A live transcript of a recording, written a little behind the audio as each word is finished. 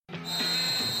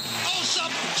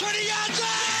20 yards.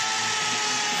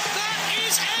 That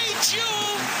is a duel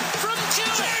from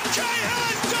Tim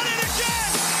Cahill. Done it again.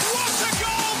 What a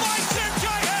goal by Tim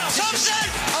Cahill. Thompson.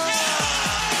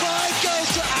 Five goals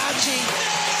to Archie.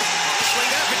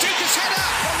 Swing out. Paducah's header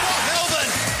from what?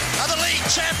 Melbourne are the league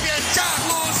champions.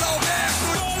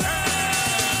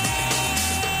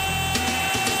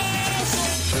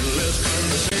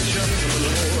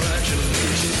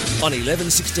 On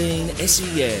 1116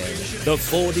 SEN, the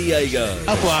For Diego.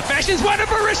 Upward fashions one of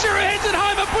Barisha who heads it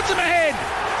home and puts him ahead.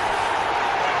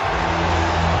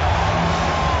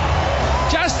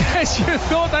 Just as you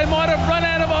thought they might have run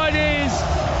out of ideas,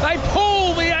 they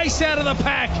pull the ace out of the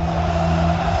pack.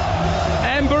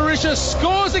 And Barisha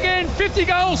scores again, 50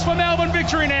 goals for Melbourne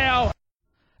victory now.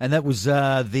 And that was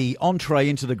the entree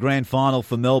into the grand final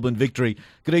for Melbourne victory.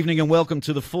 Good evening and welcome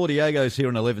to the For Diegos here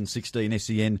on 1116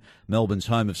 SEN, Melbourne's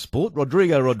home of sport.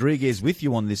 Rodrigo Rodriguez with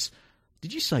you on this,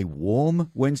 did you say warm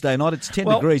Wednesday night? It's 10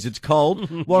 degrees, it's cold.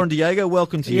 Warren Diego,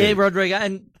 welcome to you. Yeah, Rodrigo,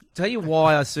 and tell you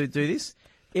why I do this.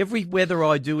 Every weather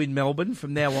I do in Melbourne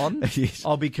from now on, Yes.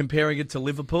 I'll be comparing it to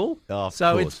Liverpool. Oh, of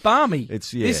so course. it's balmy.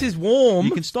 This is warm.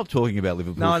 You can stop talking about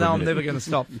Liverpool. No, for a I'm minute. never going to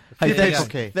stop. Hey,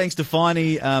 Yeah. thanks to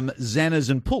Finey, Zanners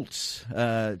and Pultz.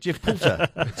 Jeff Poulter,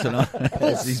 tonight,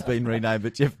 as he's been renamed,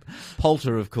 but Jeff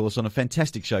Poulter, of course, on a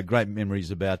fantastic show. Great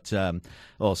memories about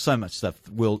so much stuff.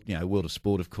 World of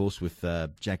sport, of course, with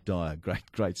Jack Dyer.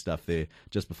 Great stuff there.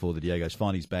 Just before the Diegos.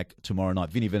 Finey's back tomorrow night.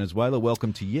 Vinny Venezuela,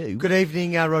 welcome to you. Good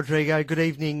evening, Rodrigo. Good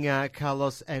evening,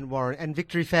 Carlos and Warren, and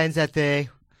victory fans out there.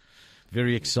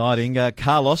 Very exciting.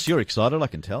 Carlos, you're excited, I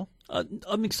can tell.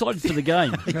 I'm excited for the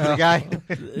game.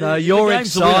 No, you're The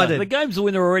game's the winner. excited. The game's the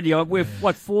winner already. We're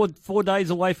four days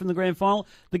away from the grand final.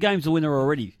 The game's the winner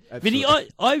already. Vinny,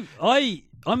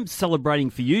 I'm celebrating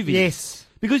for you, Vinny. Yes.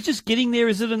 Because just getting there,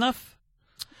 is it enough?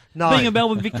 No. Being a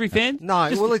Melbourne victory fan? No.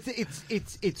 Just- Well,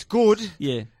 it's good.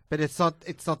 Yeah. But it's not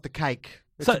the cake.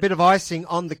 It's So- a bit of icing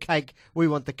on the cake. We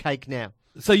want the cake now.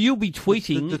 So you'll be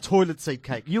tweeting. The toilet seat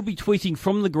cake. You'll be tweeting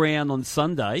from the ground on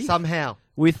Sunday Somehow.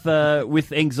 with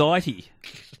anxiety.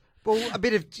 Well, a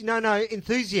bit of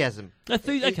enthusiasm.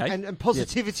 Okay. And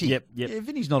positivity. Yep. Yeah,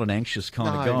 Vinny's not an anxious kind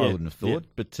of No. guy, I wouldn't have thought.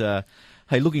 But,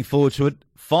 hey, looking forward to it.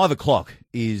 5 o'clock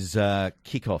is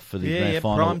kickoff for the grand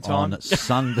final prime time. on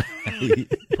Sunday.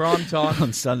 Prime time.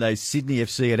 On Sunday, Sydney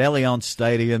FC at Allianz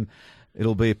Stadium.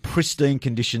 It'll be pristine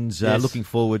conditions. Yes. Looking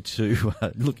forward to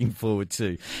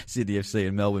Sydney FC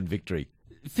and Melbourne victory.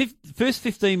 First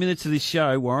 15 minutes of this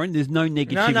show, Warren, there's no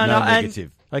negativity. No.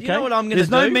 Negative. Okay? You know what I'm going to There's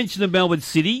do? no mention of Melbourne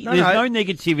City. No, There's no. no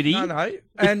negativity. No.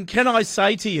 And can I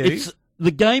say to you,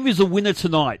 The game is a winner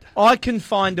tonight. I can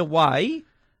find a way.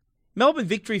 Melbourne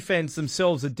victory fans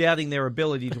themselves are doubting their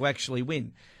ability to actually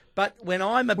win. But when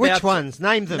I'm about Which ones?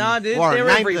 Name them. No, they're, Warren, they're,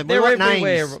 name every, them. they're We want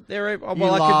everywhere. names. They're You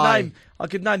well, lie. I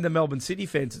could name the Melbourne City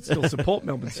fans that still support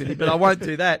Melbourne City, but I won't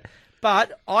do that.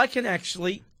 But I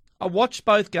watched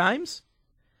both games,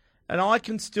 and I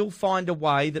can still find a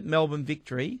way that Melbourne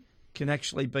victory can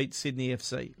actually beat Sydney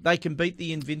FC. They can beat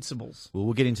the Invincibles. Well,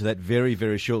 we'll get into that very,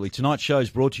 very shortly. Tonight's show is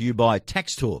brought to you by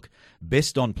Tax Talk,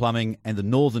 Best on Plumbing, and the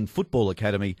Northern Football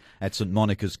Academy at St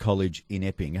Monica's College in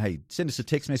Epping. Hey, send us a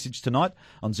text message tonight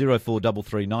on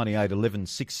 0433 98 11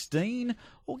 16,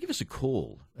 or give us a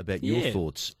call about your Yeah.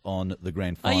 thoughts on the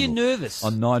grand Are final. you nervous?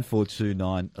 On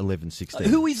 9429 11 16.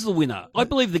 Who is the winner? I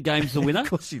believe the game's the winner. Of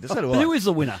course he does. So do I. Who is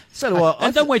the winner? So do I.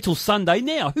 And don't wait till Sunday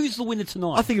now. Who's the winner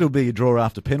tonight? I think it'll be a draw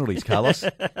after penalties, Carlos,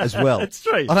 as well. That's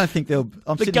true. I don't think they'll.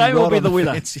 I'm The sitting game will right be on the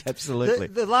winner. fence. Absolutely.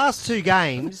 The last two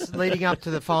games leading up to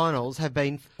the finals have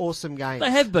been awesome games.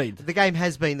 They have been. The game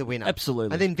has been the winner.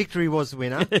 Absolutely. And then victory was the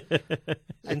winner.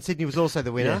 And Sydney was also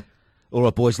the winner. All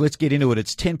right, boys, let's get into it.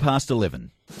 It's 10 past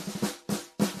 11.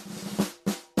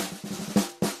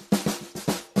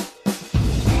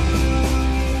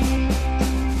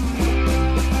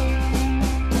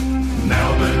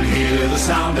 Melbourne, hear the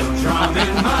sound of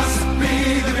drumming. Must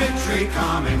be the victory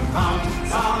coming.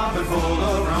 Pumps up and full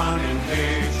of running.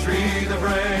 Victory the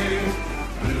brave.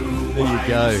 Blue, There you white,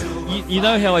 go. silver, You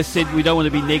know how I said we don't want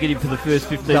to be negative for the first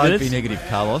 15 Don't minutes? be negative,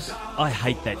 Carlos. I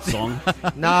hate that song.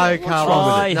 No, Carlos.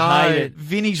 I no. hate it.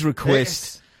 Vinny's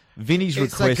request. Vinny's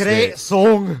It's request. a great there.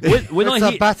 song. When it's I a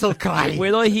hear- battle cry.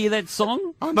 When I hear that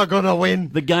song, I'm not going to win.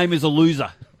 the game is a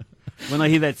loser. When I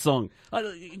hear that song.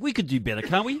 We could do better,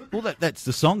 can't we? Well, that's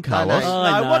the song, no. Carlos. Oh,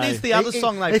 no, what no. is the other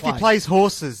song they if play? he plays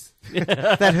horses,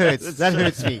 that hurts. That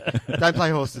hurts me. Don't play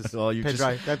horses. Oh, you've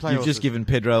Pedro, just, don't play you've horses. just given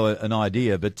Pedro an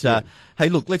idea. But, hey,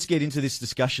 look, let's get into this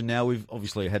discussion now. We've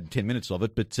obviously had 10 minutes of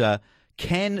it. But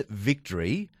can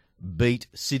victory beat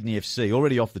Sydney FC?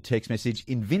 Already off the text message.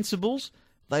 Invincibles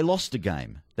they lost a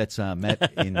game. That's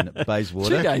Matt in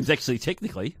Bayswater. 2 games, actually,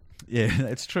 technically. Yeah,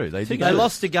 that's true. They did. They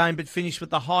lost a game but finished with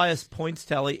the highest points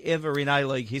tally ever in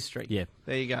A-League history. Yeah.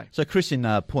 There you go. So, Chris in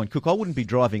Point Cook, I wouldn't be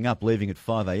driving up, leaving at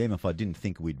 5 a.m. if I didn't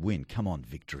think we'd win. Come on,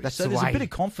 Victory. That's so the there's way. a bit of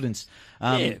confidence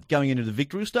going into the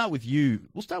Victory. We'll start with you.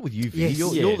 Vinny. Yes.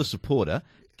 You're the supporter.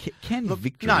 Can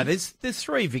Victory? No, there's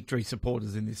 3 Victory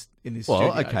supporters in this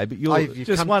Well, studio. okay, but you're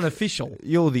Just one official.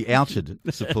 you're the outed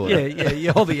supporter. Yeah,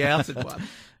 you're the outed one.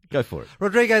 Go for it.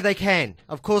 Rodrigo, they can.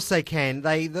 Of course they can.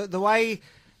 The way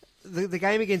the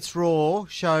game against Raw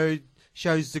shows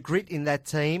the grit in that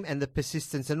team and the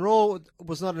persistence. And Raw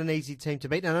was not an easy team to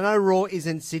beat. And I know Raw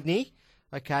isn't Sydney,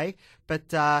 okay, but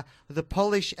the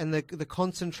polish and the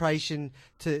concentration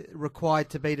required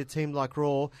to beat a team like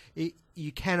Raw,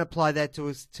 you can apply that to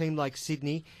a team like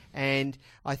Sydney. And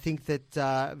I think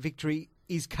that Victory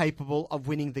is capable of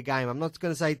winning the game. I'm not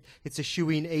going to say it's a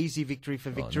shoe-in easy victory for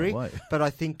Victory, no way. but I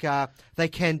think they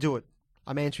can do it.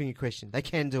 I'm answering your question. They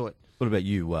can do it. What about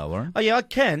you, Warren? Oh, yeah, I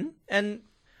can. And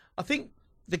I think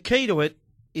the key to it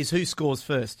is who scores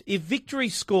first. If Victory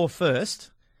score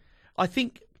first, I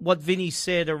think what Vinny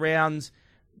said around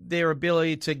their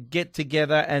ability to get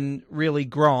together and really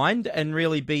grind and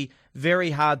really be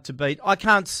very hard to beat, I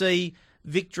can't see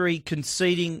Victory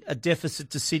conceding a deficit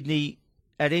to Sydney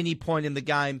at any point in the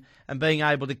game and being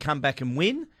able to come back and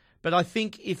win. But I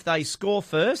think if they score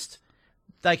first,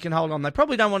 they can hold on. They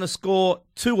probably don't want to score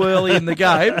too early in the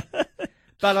game.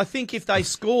 But I think if they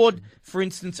scored, for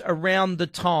instance, around the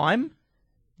time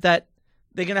that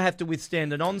they're going to have to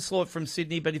withstand an onslaught from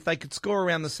Sydney, but if they could score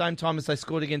around the same time as they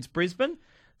scored against Brisbane,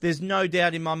 there's no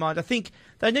doubt in my mind. I think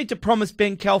they need to promise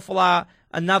Ben Calfalar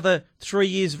another 3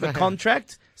 years of a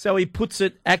contract, so he puts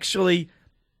it actually.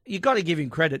 You've got to give him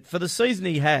credit for the season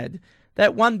he had.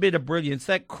 That one bit of brilliance,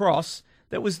 that cross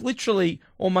that was literally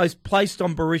almost placed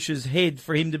on Barisha's head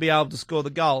for him to be able to score the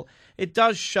goal. It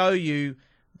does show you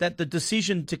that the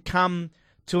decision to come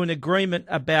to an agreement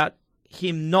about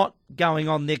him not going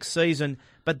on next season,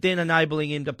 but then enabling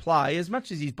him to play, as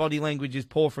much as his body language is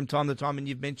poor from time to time, and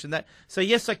you've mentioned that. So,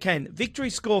 yes, I can. Victory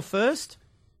score first,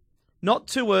 not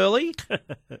too early.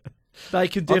 They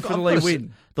can definitely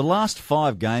win. The last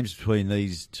 5 games between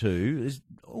these two, there's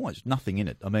almost nothing in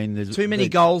it. I mean, there's Too many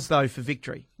goals, though, for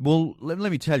Victory. Well, let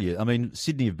me tell you. I mean,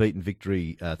 Sydney have beaten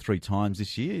Victory 3 times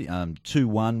this year,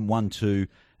 2-1, 1-2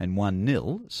 and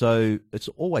 1-0. So it's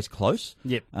always close.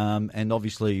 Yep. And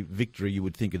obviously, Victory, you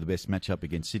would think, are the best matchup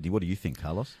against Sydney. What do you think,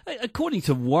 Carlos? According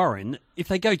to Warren, if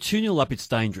they go 2-0 up, it's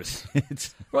dangerous.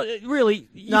 Right, really?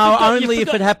 No, only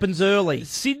if it happens early.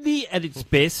 Sydney at its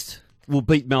best will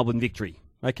beat Melbourne Victory.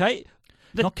 Okay?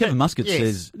 Not Kevin Muscat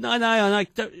says No.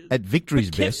 at Victory's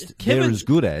best, they're as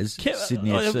good as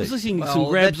Sydney I FC. was listening to Well, some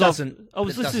grabs that off. doesn't- I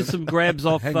was that listening to doesn't- some grabs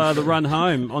off the run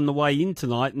home on the way in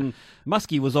tonight, and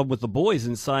Muskie was on with the boys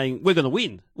and saying we're going to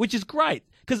win, which is great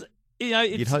because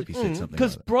You'd hope he said something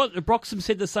because like that. Broxham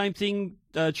said the same thing.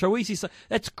 Troisi said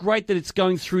that's great that it's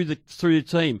going through the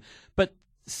team, but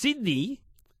Sydney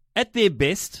at their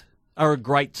best are a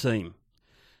great team.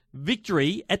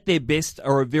 Victory at their best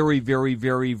are a very, very,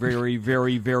 very, very,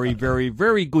 very, very, very,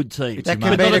 very good team. That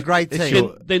can be a great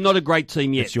team. They're not a great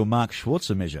team yet. It's your Mark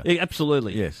Schwarzer measure. Yeah,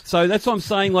 absolutely. Yes. So that's what I'm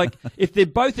saying. Like, if they're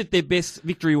both at their best,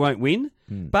 Victory won't win.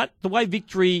 But the way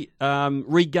Victory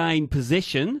regained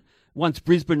possession once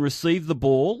Brisbane received the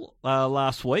ball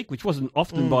last week, which wasn't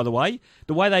often, by the way,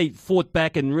 the way they fought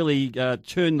back and really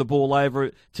turned the ball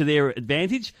over to their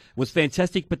advantage was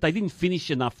fantastic. But they didn't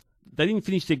finish enough. They didn't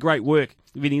finish their great work,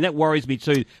 Vinny. That worries me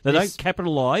too. They don't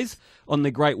capitalise on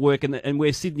their great work, and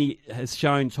where Sydney has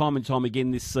shown time and time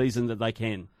again this season that they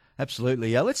can.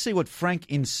 Absolutely. Let's see what Frank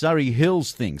in Surrey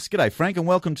Hills thinks. G'day, Frank, and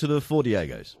welcome to the Four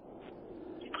Diegos.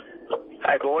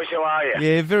 Hey, boys, how are you?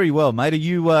 Yeah, very well, mate. Are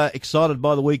you excited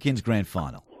by the weekend's grand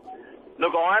final?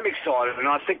 Look, I am excited, and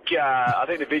I think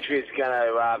the Victory is going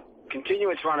to continue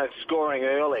its run of scoring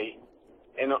early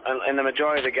in the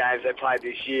majority of the games they played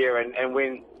this year and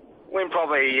win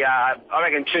probably, I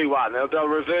reckon, 2-1. They'll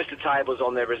reverse the tables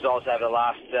on their results over the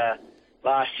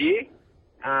last year.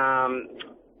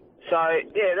 So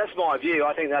yeah, that's my view.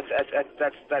 I think that's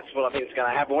what I think is going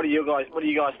to happen. What do you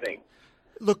guys think?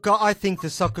 Look, I think the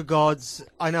soccer gods.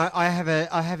 I know I have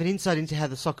an insight into how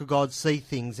the soccer gods see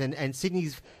things, and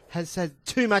Sydney's has had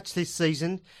too much this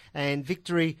season, and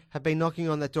Victory have been knocking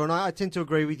on that door. And I tend to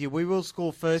agree with you. We will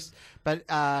score first, but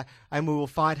and we will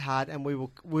fight hard, and we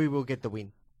will get the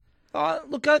win.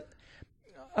 Look, I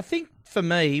think for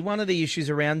me, one of the issues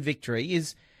around Victory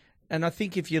is, and I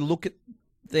think if you look at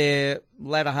their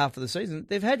latter half of the season,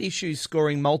 they've had issues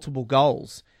scoring multiple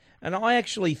goals. And I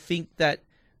actually think that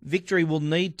Victory will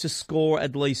need to score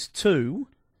at least 2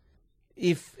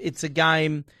 if it's a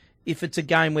game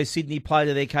where Sydney play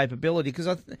to their capability,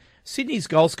 because Sydney's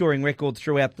goal scoring record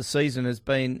throughout the season has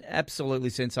been absolutely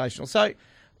sensational. So,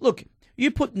 look,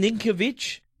 you put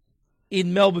Ninkovic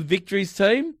in Melbourne Victory's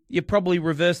team, you probably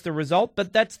reverse the result,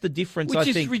 but that's the difference, I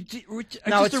think.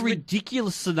 It's a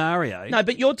ridiculous scenario. No,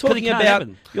 but you're talking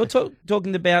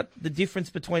talking about the difference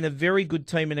between a very good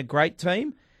team and a great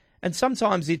team, and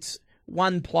sometimes it's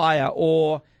one player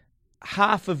or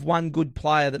half of one good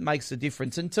player that makes the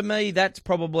difference. And to me, that's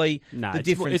probably the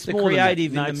difference. It's the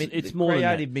creative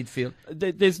midfield.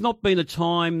 There's not been a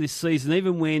time this season,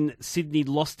 even when Sydney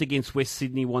lost against West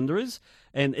Sydney Wanderers,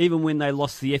 and even when they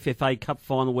lost the FFA Cup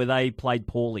final where they played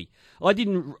poorly. They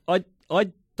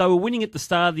were winning at the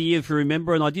start of the year, if you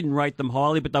remember, and I didn't rate them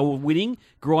highly, but they were winning,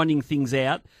 grinding things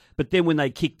out. But then when they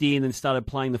kicked in and started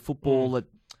playing the football that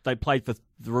they played for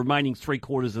the remaining 3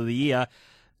 quarters of the year,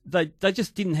 they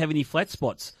just didn't have any flat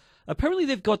spots. Apparently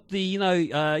they've got the,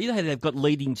 how they've got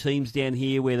leading teams down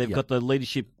here where they've got the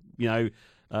leadership, training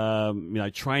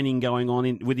going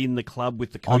on within the club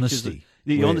with the coaches. Honesty.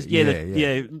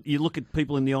 You look at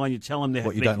people in the eye and you tell them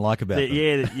what you don't like about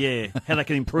them. How they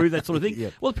can improve, that sort of thing. Yeah.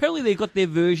 Well, apparently they've got their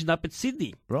version up at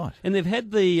Sydney, right? And they've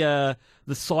had the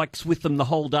Sykes with them the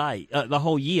whole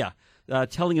year,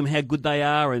 telling them how good they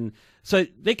are, and so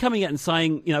they're coming out and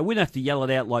saying, we don't have to yell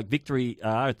it out like Victory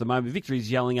are at the moment.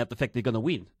 Victory's yelling out the fact they're going to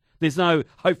win. There's no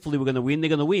hopefully we're going to win. They're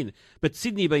going to win. But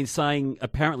Sydney have been saying,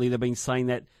 apparently they've been saying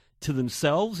that to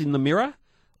themselves in the mirror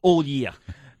all year.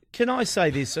 Can I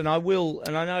say this, and I will,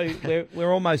 and I know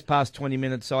we're almost past 20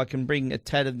 minutes, so I can bring a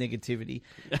tad of negativity.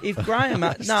 If Graham,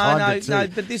 but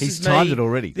this He's is timed me. It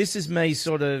already. This is me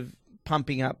sort of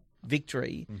pumping up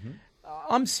Victory. Mm-hmm.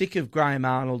 I'm sick of Graham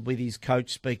Arnold with his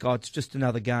coach speak. Oh, it's just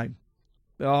another game.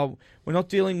 Oh, we're not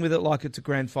dealing with it like it's a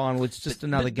grand final. It's just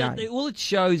another game. All it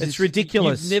shows it's is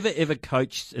ridiculous. You've never ever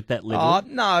coached at that level. Oh,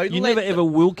 no. You never ever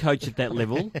will coach at that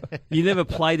level. You never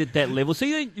played at that level. So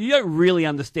you don't really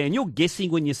understand. You're guessing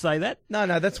when you say that.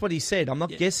 No, that's what he said. I'm not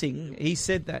guessing. He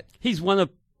said that. He's won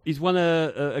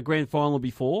a grand final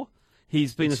before.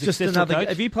 He's been a successful coach.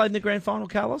 Have you played in the grand final,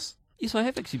 Carlos? Yes, I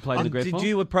have actually played in the grand final. Did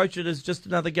you approach it as just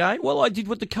another game? Well, I did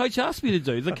what the coach asked me to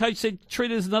do. The coach said, treat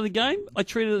it as another game. I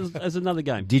treated it as another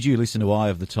game. Did you listen to Eye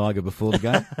of the Tiger before the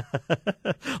game?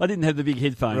 I didn't have the big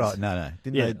headphones. Right, no.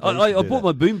 I bought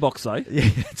my boombox, though. Yeah,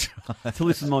 that's right. To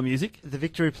listen to my music. The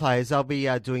Victory players, they'll be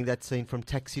doing that scene from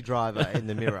Taxi Driver in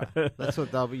the mirror. That's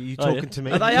what they'll be. You talking to me?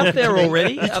 Are they up there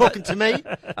already? You talking to me?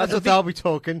 That's what they'll be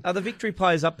talking. Are the Victory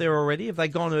players up there already? Have they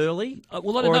gone early?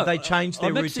 Well, I don't know. Have they changed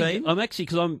their routine? I'm actually,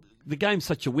 because the game's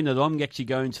such a winner that I'm actually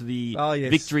going to the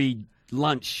Victory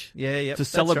lunch to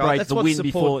celebrate the win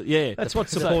before. Yeah, that's what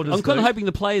supporters do. I'm kind of hoping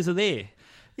the players are there.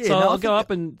 Yeah, so I'll go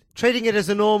up and treating it as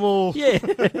a normal. Yeah,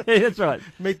 that's right.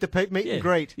 Meet and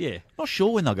greet. Yeah, not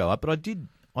sure when they'll go up, but I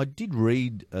did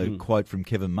read a quote from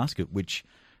Kevin Muscat, which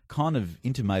kind of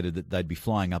intimated that they'd be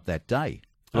flying up that day.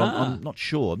 But I'm not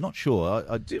sure.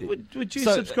 Would you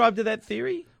subscribe to that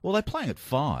theory? Well, they're playing at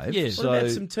 5. Yeah. What about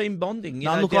some team bonding?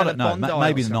 I don't know.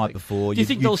 Maybe the night before. Do you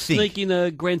think they'll sneak in a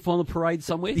grand final parade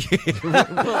somewhere?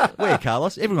 Where,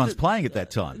 Carlos? Everyone's playing at that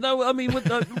time. No, I mean, why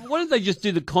don't they just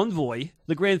do the convoy?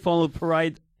 The grand final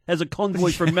parade has a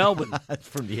convoy from Melbourne,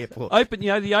 from the airport.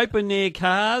 The open air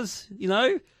cars.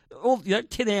 10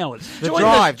 hours.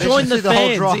 Join the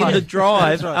fans whole in the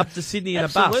drive up to Sydney in a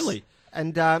bus. Absolutely.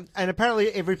 And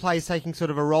apparently every player is taking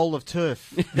sort of a roll of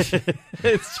turf.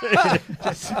 It's true.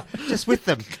 just with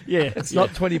them. Yeah, it's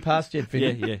not 20 past yet,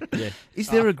 Vinny. Yeah. Is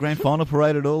there a grand final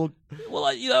parade at all?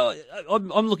 Well,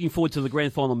 I'm looking forward to the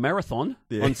grand final marathon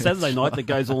on Saturday night that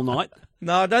goes all night.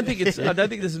 No, I don't think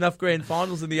there's enough grand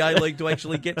finals in the A-League to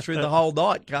actually get through the whole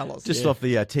night, Carlos. Just off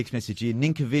the text message here,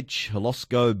 Ninkovic,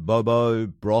 Holosko, Bobo,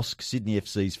 Brosk, Sydney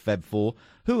FC's Fab 4.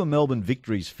 Who are Melbourne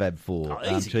Victory's Fab 4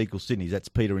 to equal Sydney's? That's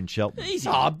Peter and Shelton. Easy.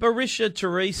 Barisha,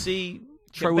 Teresi,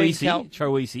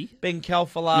 Troisi, Ben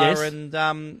Kalfalar, yes. and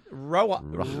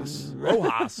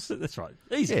Rojas. That's right.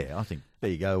 Easy. Yeah, I think. There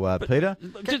you go, Peter.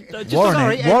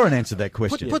 Warren answered that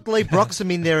question. Put Lee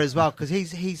Broxham in there as well because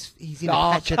he's in the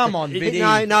patch. Come on, Vinny.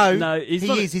 No.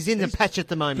 He's in the patch at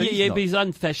the moment. Yeah, but he's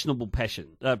unfashionable patch.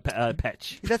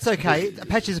 That's okay. A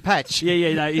patch is a patch.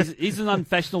 Yeah. No, he's an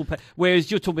unfashionable patch. Whereas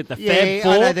you're talking about the Fab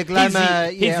 4. I know, the glamour.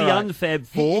 He's the unfab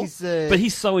 4. But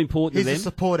he's so important to them. He's a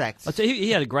support act. I tell you, he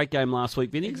had a great game last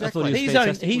week, Vinny. Exactly. I thought he was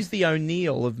fantastic. He's the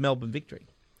O'Neill of Melbourne Victory.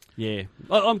 Yeah,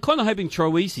 I'm kind of hoping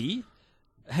Troisi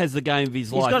has the game of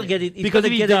his life. He's got to get it. He's got to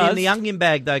get it in the onion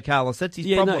bag, though, Carlos. That's his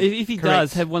problem. No, if he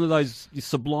does have one of those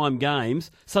sublime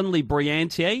games, suddenly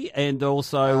Briantier and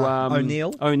also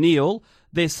O'Neill,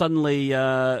 they're suddenly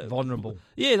Vulnerable.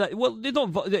 Yeah, they're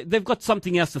not. They've got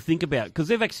something else to think about because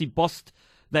they've actually bossed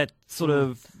that sort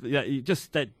of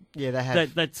just that. Yeah, they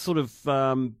have. That sort of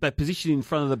that position in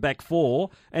front of the back four,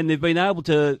 and they've been able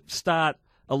to start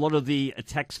a lot of the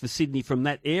attacks for Sydney from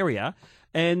that area,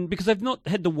 and because they've not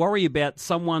had to worry about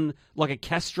someone like a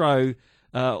Castro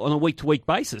on a week-to-week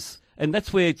basis, and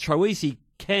that's where Troisi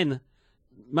can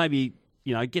maybe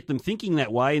get them thinking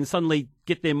that way, and suddenly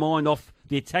get their mind off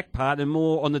the attack part and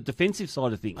more on the defensive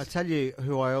side of things. I tell you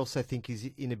who I also think is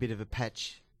in a bit of a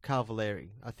patch, Carl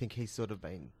Valeri. I think he's sort of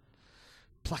been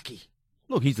plucky.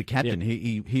 Look, he's the captain.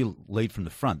 Yeah. He'll lead from the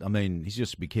front. I mean, he's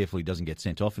just to be careful he doesn't get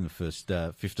sent off in the first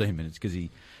 15 minutes because he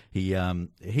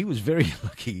was very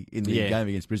lucky in the game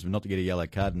against Brisbane not to get a yellow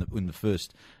card in the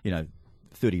first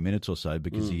 30 minutes or so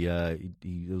because there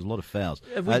was a lot of fouls.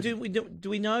 Do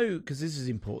we know, because this is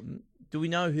important, do we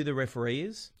know who the referee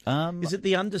is? Is it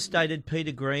the understated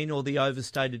Peter Green or the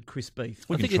overstated Chris Beath?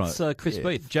 I think it's Chris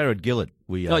Beath. Jared Gillett,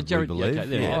 we believe.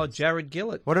 Okay, Jared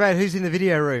Gillett. What about who's in the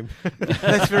video room?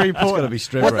 That's very important. It's got to be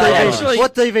straight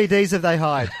What DVDs have they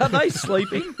hide? Are they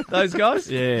sleeping, those guys?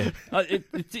 Yeah.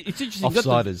 It's interesting.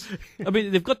 Offsiders. I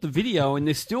mean, they've got the video and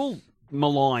they're still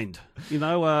maligned,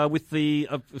 with the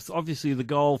obviously the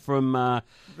goal from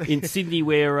in Sydney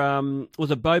where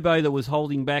was a Bobo that was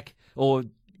holding back or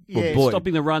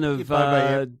stopping the run of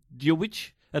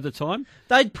Djurwich at the time.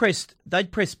 They'd pressed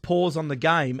pause on the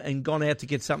game and gone out to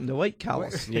get something to eat,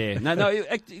 Carlos. Yeah, no.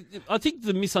 I think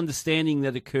the misunderstanding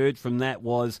that occurred from that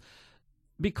was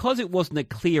because it wasn't a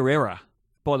clear error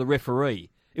by the referee.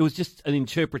 It was just an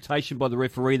interpretation by the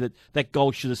referee that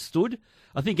goal should have stood.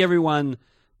 I think everyone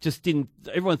just didn't.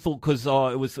 Everyone thought because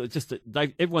it was just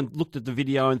everyone looked at the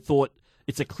video and thought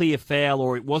it's a clear foul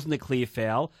or it wasn't a clear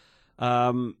foul.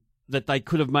 That they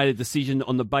could have made a decision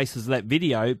on the basis of that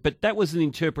video, but that was an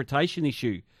interpretation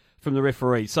issue from the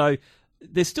referee. So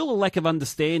there's still a lack of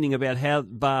understanding about how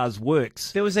VARs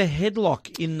works. There was a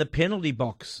headlock in the penalty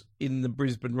box in the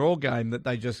Brisbane Roar game that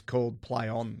they just called play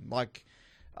on. Like,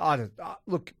 I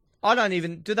don't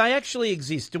even. Do they actually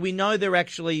exist? Do we know they're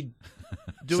actually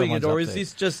doing it, or is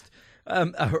this just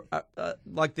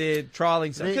like they're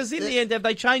trialing something? Because in the end, have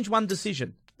they changed one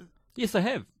decision? Yes, they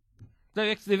have.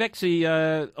 They've actually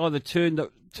either turned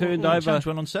over. Changed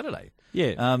one on Saturday.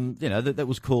 Yeah, that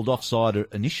was called offside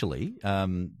initially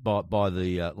by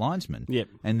the linesman. Yep.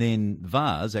 And then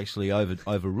VARs actually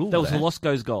overruled that. That was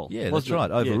Velasco's goal. Yeah, that's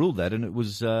right. Overruled that, and it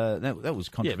was that was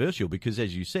controversial because,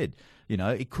 as you said,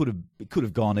 it could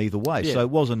have gone either way. Yeah. So it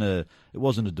wasn't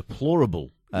a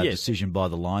deplorable decision by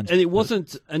the linesman. And it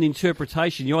wasn't an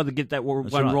interpretation. You either get that one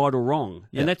right or wrong,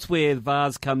 and that's where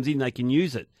VARs comes in. They can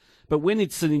use it. But when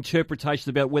it's an interpretation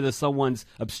about whether someone's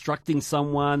obstructing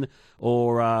someone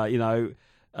or,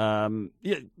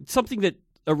 something that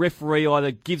a referee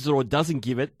either gives it or doesn't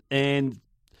give it, and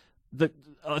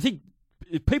I think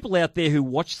people out there who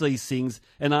watch these things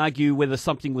and argue whether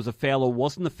something was a foul or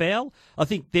wasn't a foul, I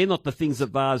think they're not the things that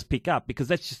VARs pick up because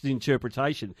that's just an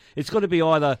interpretation. It's got to be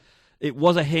either it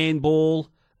was a handball.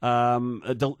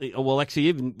 Actually,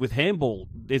 even with handball,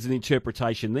 there's an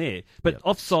interpretation there. But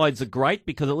offsides are great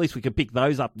because at least we can pick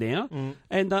those up now.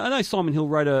 And I know Simon Hill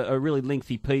wrote a really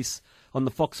lengthy piece on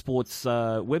the Fox Sports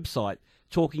website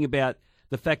talking about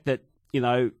the fact that,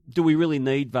 do we really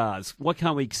need VARs? Why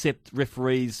can't we accept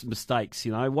referees' mistakes?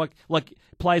 Why, like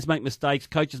players make mistakes,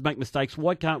 coaches make mistakes.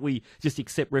 Why can't we just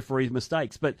accept referees'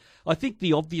 mistakes? But I think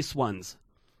the obvious ones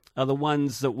are the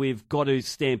ones that we've got to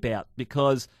stamp out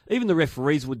because even the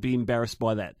referees would be embarrassed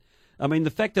by that. I mean, the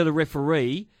fact that a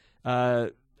referee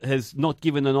has not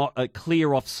given a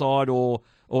clear offside or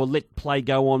let play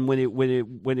go on when it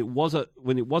was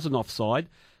an offside,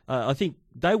 I think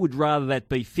they would rather that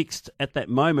be fixed at that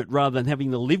moment rather than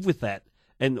having to live with that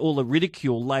and all the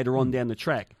ridicule later on down the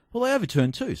track. Well, they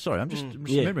overturned two. Sorry, I'm just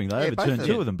remembering they overturned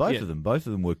two of them. Both of them. Both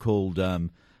of them were called.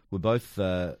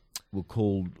 Were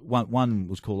called one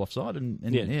was called offside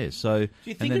and So do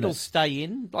you think it'll stay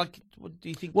in? Like, do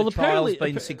you think the trial's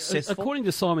been successful? According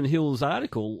to Simon Hill's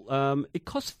article, it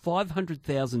costs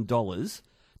 $500,000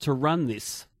 to run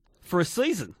this for a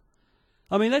season.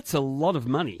 I mean, that's a lot of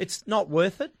money. It's not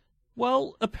worth it.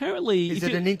 Well, apparently, is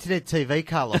it an internet TV,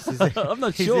 Carlos? I'm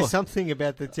not sure. Is there something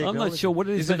about the technology? I'm not sure what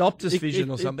it is. Is it Optus Vision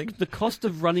or something? The cost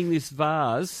of running this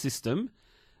VARs system.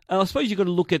 I suppose you've got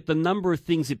to look at the number of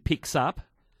things it picks up.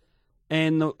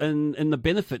 And the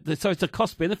benefit. So it's a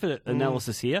cost-benefit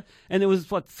analysis here. And there was,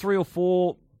 3 or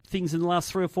 4 things in the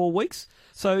last 3 or 4 weeks.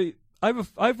 So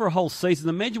over a whole season,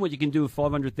 imagine what you can do with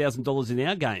 $500,000 in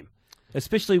our game.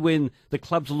 especially when the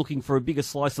clubs are looking for a bigger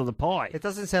slice of the pie. It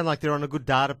doesn't sound like they're on a good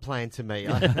data plan to me.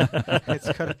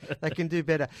 They can do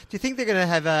better. Do you think they're going to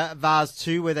have a Vase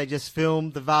 2 where they just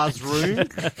film the Vase room?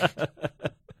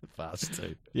 Fast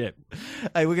too. Yeah.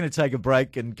 Hey, we're going to take a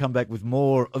break and come back with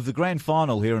more of the grand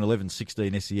final here on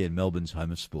 11:16 SEN, Melbourne's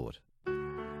home of sport.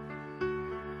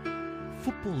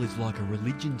 Football is like a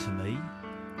religion to me.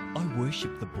 I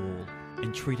worship the ball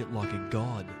and treat it like a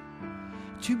god.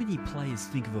 Too many players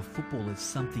think of a football as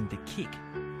something to kick.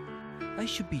 They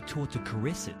should be taught to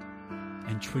caress it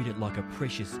and treat it like a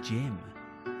precious gem.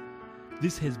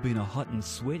 This has been a hot and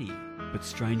sweaty, but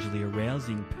strangely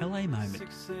arousing Pelé moment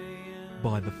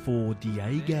by the Four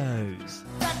Diegos.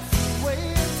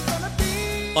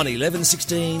 On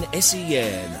 11:16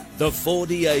 SEN, the Four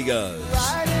Diegos.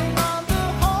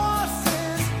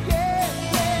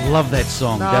 Love that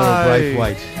song, Darryl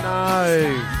Braithwaite.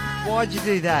 No. Why'd you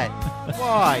do that?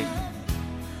 Why?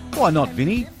 Why not,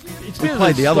 Vinny? It's We better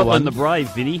played than the other Scotland one. the Brave,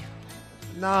 Vinny.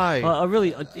 No. I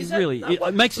really,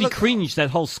 it makes me cringe, that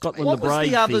whole Scotland What the was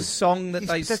Brave the other thing. song that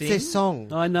they That's sing? their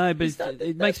song. I know, but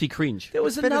it makes me cringe. There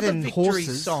was It's better another than victory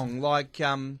Horses. song, like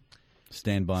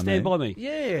Stand by Stand me. by me.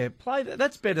 yeah, play that.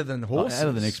 That's better than Horses. Out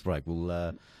of the next break,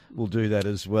 we'll do that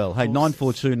as well. Hey,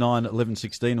 9429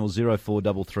 1116 or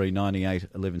 0433 98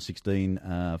 1116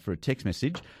 for a text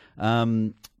message.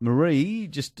 Marie,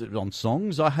 just on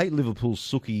songs, I hate Liverpool's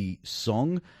Sookie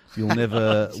song. You'll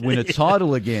never win a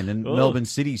title again, and Melbourne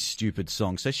City's stupid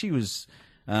song. So she was,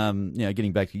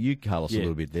 getting back to you, Carlos, a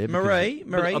little bit there. because- Marie,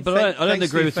 But I don't thanks agree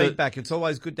for your with it. feedback. It's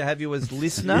always good to have you as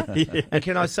listener. And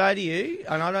can I say to you,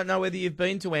 and I don't know whether you've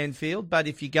been to Anfield, but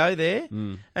if you go there,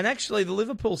 and actually the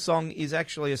Liverpool song is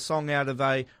actually a song out of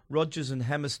a Rodgers and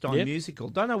Hammerstein Yep. musical.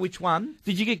 Don't know which one.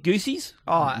 Did you get goosies?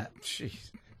 Oh, jeez.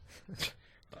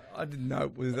 I didn't know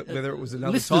whether it was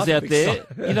another Listeners type out of there,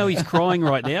 excitement. you know he's crying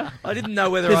right now. I didn't know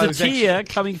whether I There's a was tear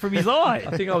coming from his eye.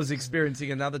 I think I was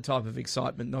experiencing another type of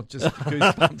excitement, not just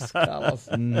goosebumps, Carlos.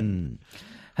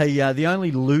 Hey, the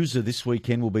only loser this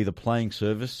weekend will be the playing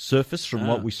surface from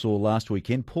what we saw last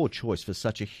weekend. Poor choice for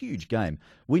such a huge game.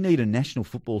 We need a national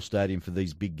football stadium for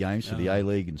these big games, for the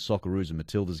A-League and Socceroos and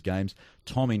Matildas games.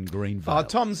 Tom in Greenvale. Oh,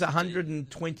 Tom's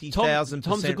 120,000%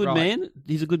 Tom's a good right. man.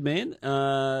 He's a good man.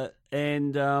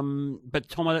 But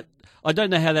Tom, I don't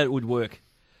know how that would work.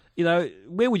 You know,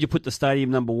 where would you put the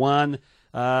stadium? Number one,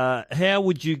 how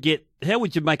would you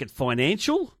make it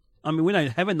financial? I mean, we don't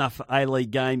have enough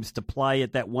A-League games to play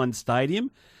at that one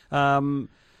stadium. You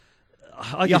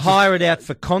hire it out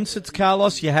for concerts,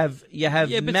 Carlos. You have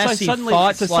massive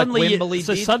fights like Wembley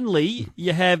did. Suddenly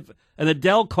you have an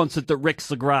Adele concert that wrecks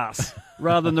the grass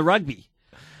rather than the rugby.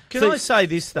 Can I say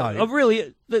this though?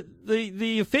 Really,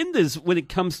 the offenders when it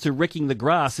comes to wrecking the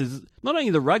grass is not only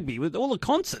the rugby, with all the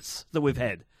concerts that we've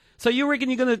had. So you reckon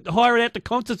you're going to hire it out to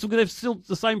concerts? We're going to have still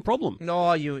the same problem.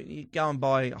 No, you go and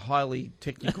buy highly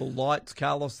technical lights,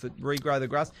 Carlos, that regrow the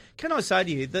grass. Can I say to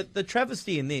you that the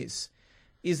travesty in this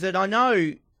is that I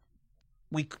know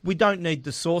we don't need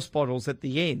the sauce bottles at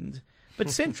the end,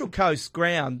 but Central Coast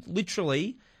ground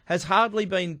literally has hardly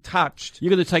been touched.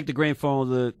 You're going to take the grand final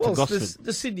to Gosford.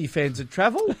 The Sydney fans that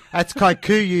travel. That's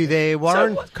Kikuyu there,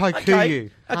 Warren.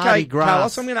 Kikuyu. Hardy Okay, grass.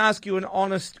 Carlos, I'm going to ask you an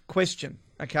honest question.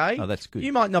 Okay? Oh, that's good.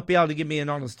 You might not be able to give me an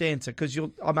honest answer because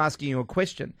I'm asking you a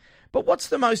question. But what's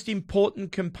the most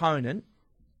important component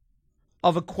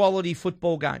of a quality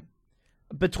football game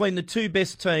between the two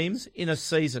best teams in a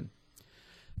season?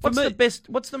 What's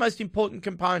the most important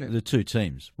component? The two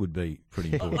teams would be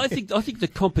pretty important. I think the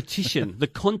competition, the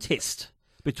contest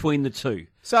between the two.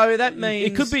 So that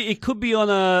means It could be on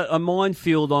a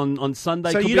minefield on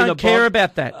Sunday. So could you be on don't a care bog.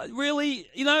 about that? Really?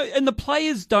 You know, and the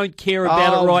players don't care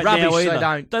about it right rubbish, now either. They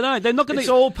don't. They don't. They're not going It's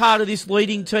to. all part of this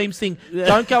leading teams thing.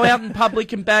 Don't go out in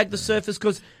public and bag the surface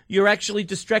because you're actually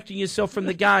distracting yourself from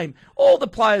the game. All the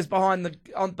players behind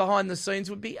the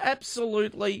scenes would be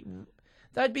absolutely.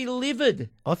 They'd be livid.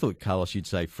 I thought, Carlos, you'd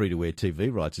say free-to-air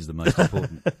TV rights is the most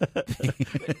important.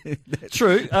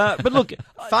 True, but look,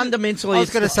 Fundamentally, I was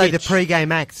going to it's say the pitch.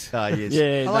 pre-game act. Yes.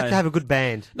 yeah, I like to have a good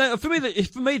band. No, for me,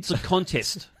 it's a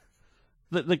contest.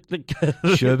 The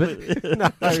Sherbet?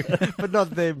 No, but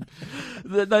not them.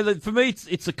 for me,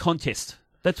 it's a contest.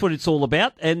 That's what it's all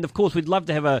about. And of course, we'd love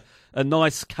to have a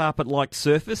nice carpet-like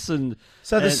surface.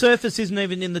 So the surface isn't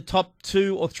even in the top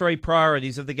 2 or 3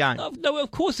 priorities of the game. No, of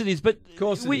course it is. But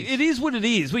course it is. it is what it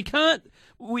is. We can't.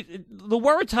 the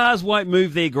Waratahs won't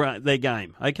move their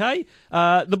game, okay?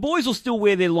 The boys will still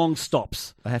wear their long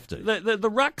stops. They have to. The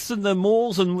rucks and the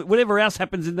mauls and whatever else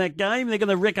happens in that game, they're going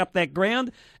to wreck up that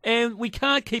ground, and we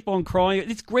can't keep on crying.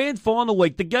 It's grand final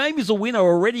week. The game is a winner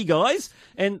already, guys,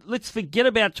 and let's forget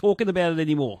about talking about it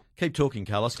anymore. Keep talking,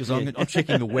 Carlos, because I'm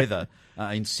checking the weather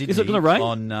in Sydney. Is it going to rain?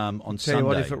 On Tell Sunday. you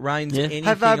what, if it rains anything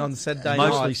on Saturday night.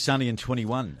 Mostly sunny and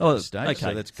 21 Oh, at this stage, okay.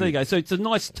 so that's good. There you go. So it's a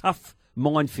nice, tough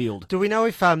minefield. Do we know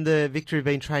if the Victory have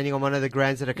been training on one of the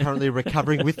grounds that are currently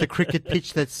recovering with the cricket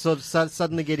pitch that's sort of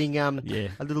suddenly getting a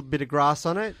little bit of grass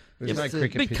on it? There's no Just,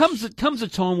 cricket But pitch. comes a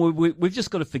time where we've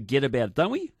just got to forget about it,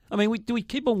 don't we? I mean, do we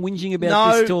keep on whinging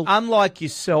about this till... unlike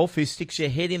yourself, who sticks your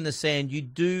head in the sand, you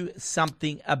do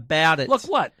something about it. Like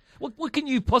what? What can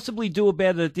you possibly do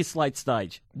about it at this late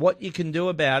stage? What you can do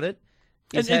about it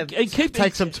is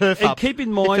take some turf up. And keep in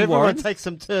If mind, everyone Warren, takes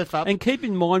some turf up. and keep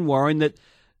in mind, Warren, that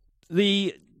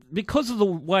because of the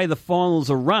way the finals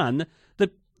are run,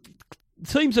 the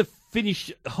teams that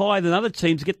finish higher than other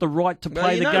teams get the right to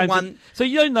play the game. So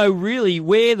you don't know really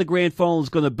where the grand final is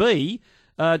going to be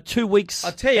 2 weeks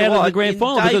I'll tell you out of what, the grand in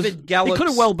final. David Because it could have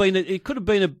Gallup's- well been it could have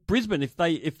been a Brisbane if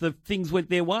the things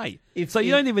went their way. If So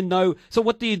you in- don't even know. So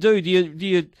what do you do?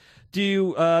 Do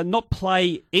you not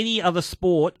play any other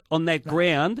sport on that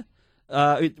ground?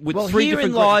 With Well, three herein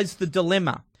different lies the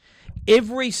dilemma.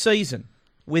 Every season,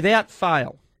 without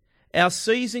fail, our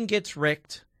season gets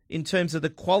wrecked in terms of the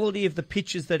quality of the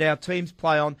pitches that our teams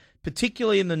play on,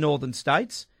 particularly in the northern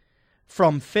states,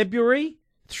 from February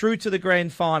through to the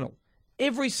grand final.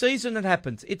 Every season it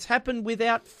happens. It's happened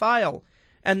without fail.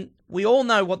 And we all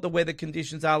know what the weather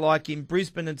conditions are like in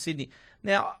Brisbane and Sydney.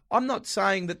 Now, I'm not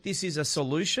saying that this is a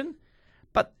solution,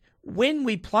 but when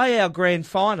we play our grand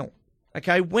final,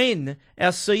 okay, when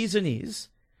our season is,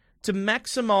 to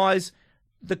maximise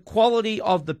the quality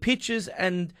of the pitches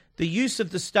and the use of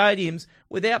the stadiums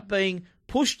without being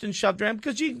pushed and shoved around,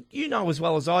 because you know as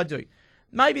well as I do,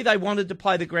 maybe they wanted to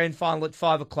play the grand final at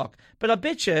 5 o'clock. But I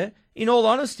bet you, in all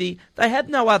honesty, they had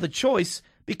no other choice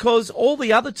because all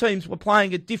the other teams were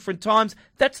playing at different times.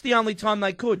 That's the only time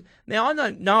they could. Now, I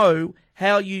don't know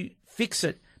how you fix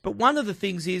it, but one of the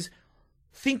things is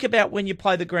think about when you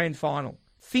play the grand final.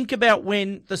 Think about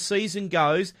when the season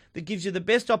goes that gives you the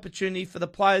best opportunity for the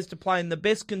players to play in the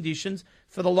best conditions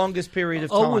for the longest period of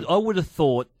time. I would have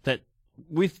thought that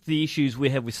with the issues we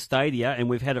have with Stadia, and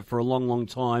we've had it for a long, long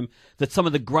time, that some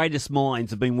of the greatest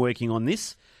minds have been working on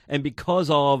this. And because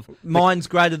of... Mine's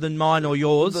greater than mine or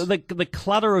yours. The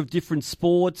clutter of different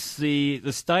sports, the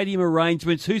stadium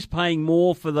arrangements, who's paying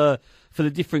more for the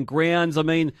different grounds. I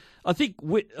mean, I think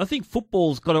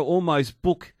football's got to almost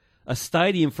book a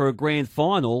stadium for a grand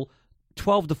final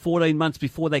 12 to 14 months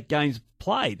before that game's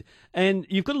played. And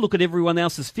you've got to look at everyone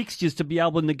else's fixtures to be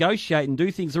able to negotiate and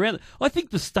do things around it. I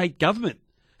think the state government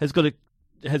has got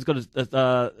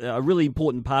a really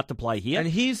important part to play here. And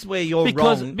here's where you're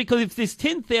wrong. Because if there's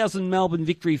 10,000 Melbourne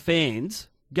Victory fans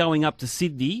going up to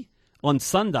Sydney on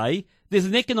Sunday, there's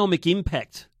an economic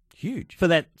impact. Huge. For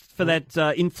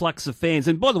that influx of fans.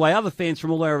 And by the way, other fans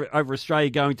from all over Australia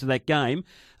going to that game,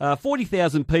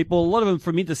 40,000 people, a lot of them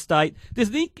from interstate. There's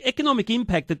an economic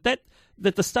impact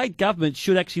that the state government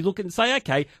should actually look at and say,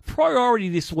 okay, priority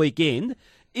this weekend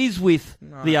is with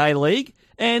the A-League.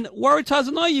 And Waratahs,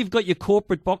 I know you've got your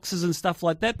corporate boxes and stuff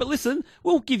like that, but listen,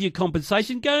 we'll give you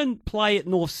compensation. Go and play at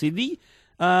North Sydney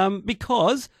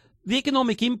because the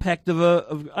economic impact of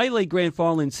a A-League grand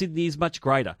final in Sydney is much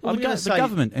greater. Well, the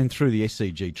government and through the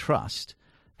SCG Trust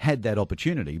had that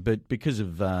opportunity, but because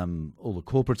of all the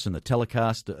corporates and the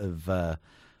telecast of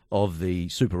the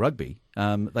Super Rugby,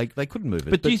 they couldn't move it.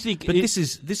 But do you think? But this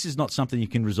is not something you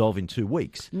can resolve in 2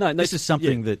 weeks. No, this is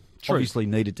something that true. obviously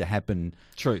needed to happen.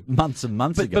 True. Months and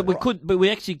months ago.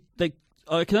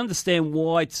 I can understand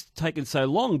why it's taken so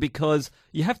long because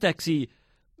you have to actually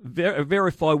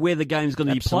verify where the game's going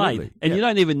to be played. And you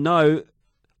don't even know.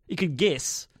 You could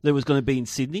guess that it was going to be in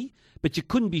Sydney, but you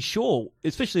couldn't be sure,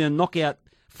 especially in a knockout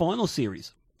final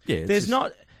series. Yeah,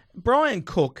 Brian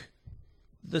Cook,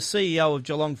 the CEO of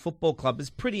Geelong Football Club,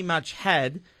 has pretty much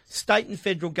had state and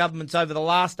federal governments over the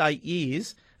last 8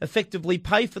 years effectively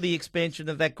pay for the expansion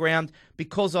of that ground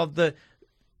because of the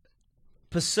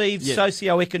perceived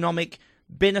socio-economic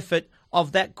benefit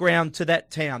of that ground to that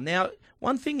town. Now,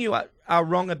 one thing you are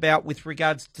wrong about with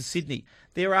regards to Sydney,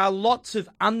 there are lots of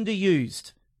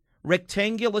underused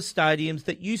rectangular stadiums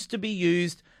that used to be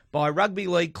used by rugby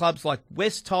league clubs like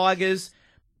West Tigers.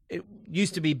 It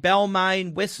used to be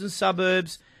Balmain, Western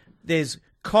Suburbs. There's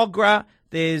Cogra.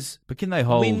 There's but can they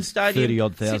hold Wynn Stadium.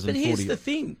 30-odd thousand? But here's the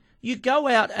thing. You go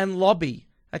out and lobby,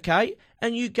 okay?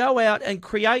 And you go out and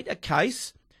create a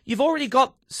case You've already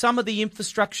got some of the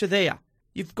infrastructure there.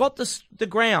 You've got the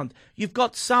ground. You've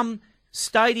got some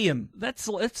stadium. That's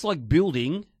like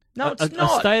building No, a it's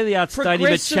not. state-of-the-art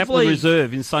stadium at Chapel Progressively-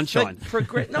 Reserve in Sunshine. No,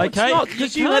 it's Okay? not,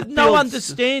 because you can't have no build-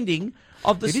 understanding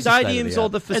of the It is a stadiums or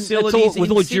the state-of-the-art. And it's facilities with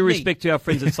in all Sydney. due respect to our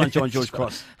friends at Sunshine George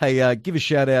Cross. Hey, give a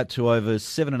shout out to over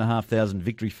 7,500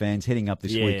 Victory fans heading up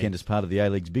this Yeah. weekend as part of the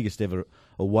A-League's biggest ever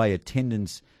away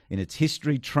attendance in its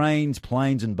history. Trains,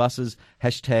 planes and buses,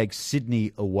 hashtag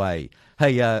Sydney away.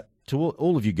 Hey, to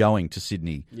all of you going to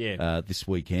Sydney this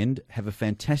weekend, have a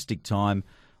fantastic time.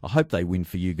 I hope they win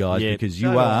for you guys because you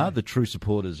So do are I. the true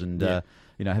supporters and,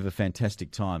 have a fantastic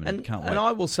time and can't wait. And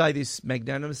I will say this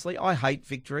magnanimously, I hate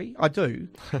victory. I do.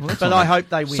 But I hope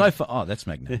they win. So far, that's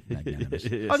magnanimous.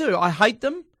 I do. I hate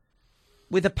them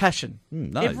with a passion.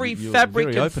 No, Every you're fabric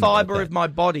very and open about fibre that. of my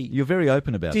body You're very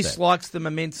open about that. dislikes them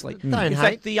immensely. Don't In hate.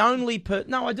 fact, the only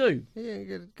no, I do. Yeah,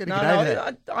 you gotta No, get over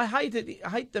that. I hate it. I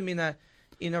hate them in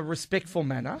a respectful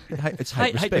manner. It's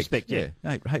hate Hate respect. respect, yeah.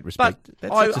 Hate But respect.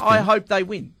 That's a I thing. hope they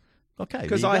win Okay,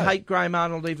 because there you I go. hate Graham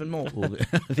Arnold even more. Well,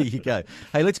 there you go.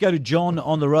 Hey, let's go to John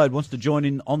on the road. Wants to join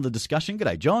in on the discussion.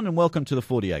 G'day, John, and welcome to the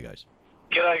Four Diegos.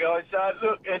 G'day, guys.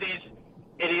 Look, it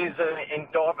is an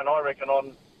indictment, I reckon,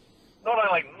 on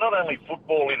not only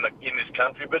football in this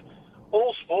country, but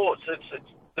all sports. It's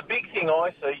the big thing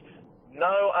I see.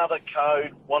 No other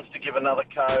code wants to give another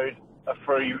code a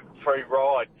free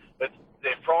ride. But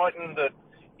they're frightened that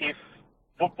if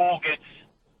football gets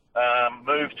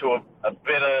moved to a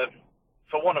better,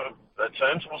 for want of a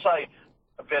term, we'll say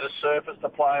a better surface to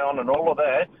play on and all of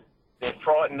that, they're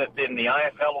frightened that then the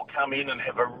AFL will come in and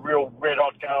have a real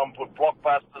red-hot go and put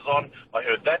blockbusters on. I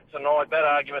heard that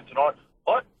argument tonight.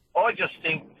 I just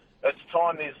think it's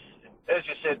time. As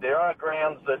you said, there are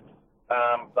grounds that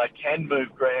they can move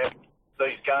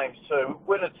these games to.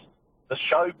 When it's the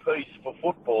showpiece for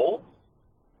football,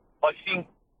 I think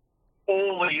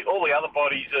all the other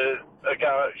bodies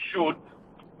should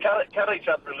cut each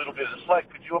other a little bit of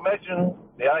slack. Could you imagine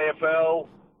the AFL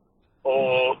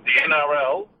or the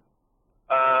NRL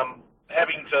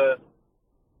having to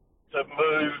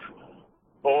move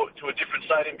or to a different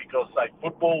stadium because, say,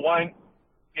 football won't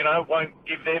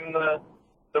give them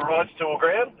the rights to a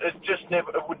ground? It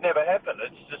would never happen.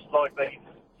 It's just like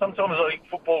sometimes I think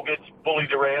football gets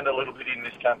bullied around a little bit in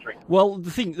this country. Well,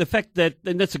 the fact that,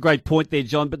 and that's a great point there,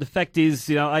 John, but the fact is,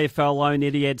 AFL own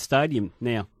Etihad Stadium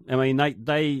now. I mean,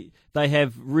 they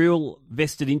have real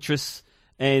vested interests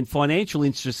and financial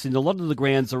interests in a lot of the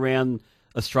grounds around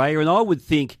Australia, and I would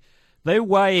think they're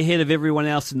way ahead of everyone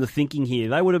else in the thinking here.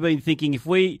 They would have been thinking if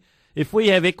we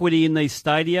have equity in these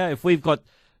stadia, if we've got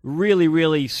really,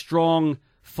 really strong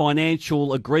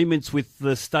financial agreements with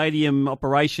the stadium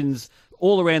operations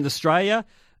all around Australia,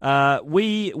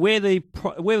 we're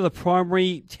the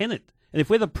primary tenant. And if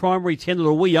we're the primary tenant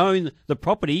or we own the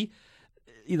property,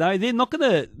 they're not going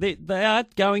to, they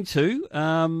aren't going to,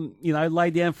 lay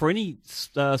down for any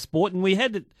sport. And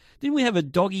didn't we have a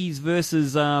doggies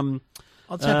versus It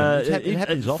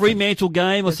happens often. Fremantle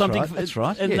game or That's something? right, that's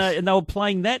right, And, yes. and they were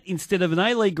playing that instead of an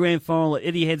A-League grand final at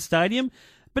Etihad Stadium.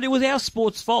 But it was our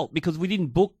sport's fault because we didn't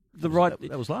book the right.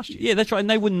 That was last year. Yeah, that's right, and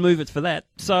they wouldn't move it for that.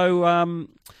 So,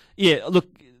 look,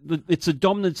 it's a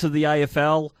dominance of the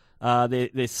AFL.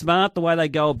 They're smart the way they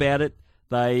go about it.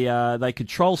 They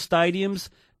control stadiums,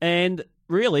 and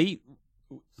really,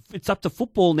 it's up to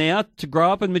football now to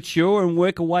grow up and mature and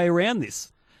work a way around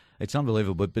this. It's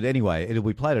unbelievable. But anyway, it'll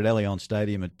be played at Allianz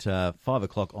Stadium at 5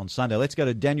 o'clock on Sunday. Let's go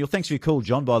to Daniel. Thanks for your call,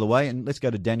 John, by the way, and let's go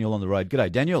to Daniel on the road. G'day,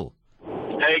 Daniel.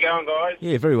 How you going, guys?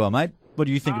 Yeah, very well, mate. What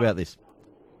do you think about this?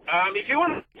 If you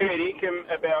want to get income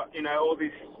about, all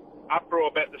this uproar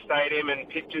about the stadium and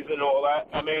pitches and all that,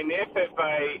 I mean, the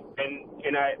FFA and,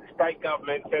 state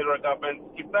government, federal government,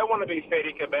 if they want to be fair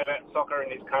about soccer in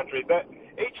this country, that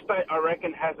each state, I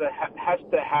reckon, has to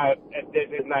have a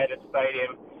designated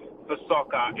stadium for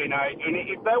soccer, and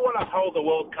if they want to hold the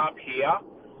World Cup here,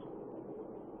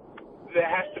 there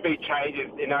has to be changes,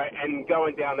 and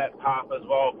going down that path as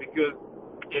well, because,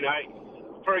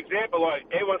 for example, like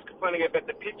everyone's complaining about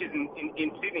the pitches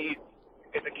in Sydney.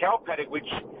 It's a cow paddock, which,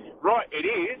 right, it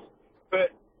is,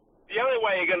 but the only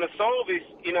way you're going to solve this,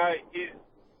 is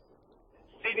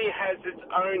Sydney has its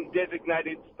own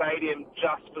designated stadium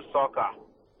just for soccer.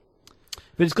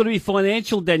 But it's got to be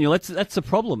financial, Daniel. That's the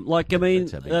problem. Like, I mean,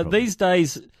 That's a big problem. these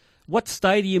days, what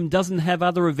stadium doesn't have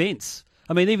other events?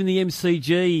 I mean, even the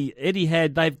MCG,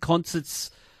 Etihad, they have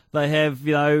concerts. They have,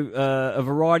 a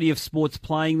variety of sports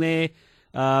playing there.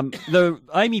 The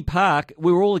Amy Park,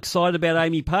 we were all excited about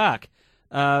Amy Park.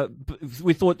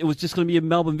 We thought it was just going to be a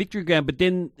Melbourne Victory ground, but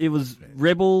then it was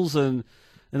Rebels and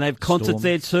and they have concerts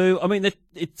there too. I mean,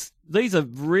 these are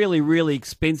really, really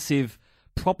expensive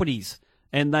properties,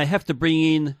 and they have to bring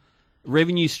in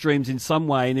revenue streams in some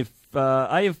way. And if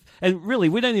and really,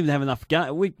 we don't even have enough.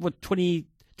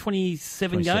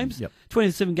 27 games? Yep.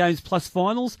 27 games plus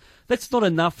finals. That's not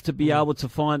enough to be able to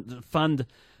fund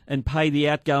and pay the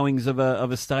outgoings of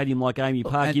a stadium like Amy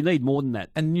Park. You need more than that.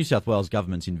 And New South Wales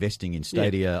government's investing in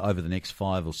stadia over the next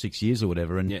 5 or 6 years or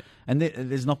whatever, and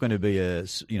there's not going to be a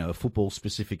football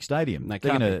specific stadium. They're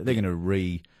going to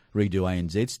redo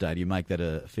ANZ Stadium, make that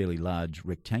a fairly large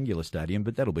rectangular stadium,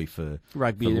 but that'll be for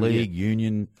rugby, for league,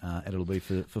 union, and it'll be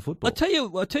for football. I tell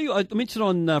you, I mentioned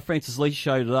on Francis Lee's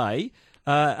show today,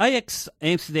 Ajax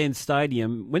Amsterdam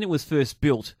Stadium, when it was first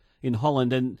built in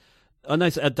Holland, and I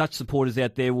know our Dutch supporters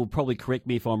out there will probably correct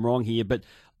me if I'm wrong here, but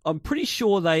I'm pretty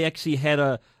sure they actually had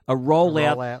a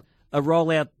rollout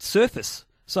surface.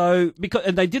 So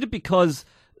and they did it because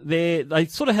they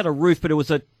sort of had a roof, but it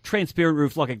was a transparent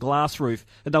roof, like a glass roof,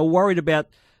 and they were worried about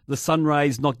the sun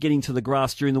rays not getting to the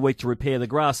grass during the week to repair the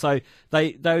grass. So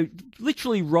they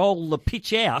literally roll the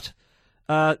pitch out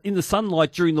in the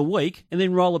sunlight during the week and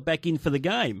then roll it back in for the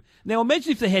game. Now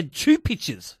imagine if they had 2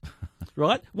 pitches,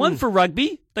 right? One for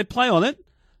rugby, they play on it,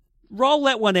 roll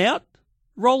that one out,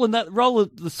 roll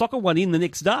the soccer one in the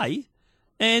next day,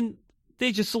 and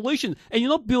there's your solution. And you're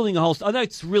not building a whole... I know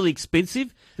it's really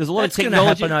expensive. There's a lot of technology.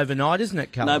 That's going to happen overnight, isn't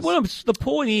it, Carlos? No, the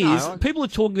point is, people are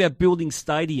talking about building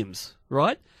stadiums,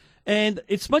 right? And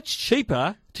it's much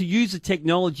cheaper to use the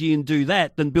technology and do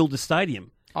that than build a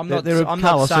stadium. Carlos,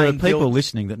 there are people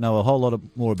listening that know a whole lot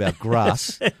more about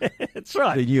grass. That's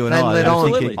right. Than you and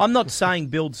I. I'm not saying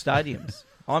build stadiums.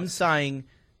 I'm saying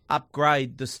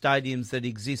upgrade the stadiums that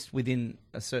exist within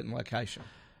a certain location.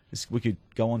 We could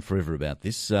go on forever about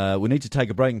this. We need to take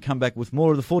a break and come back with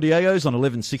more of the 4 Diegos on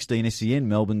 1116 SEN,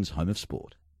 Melbourne's home of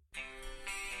sport.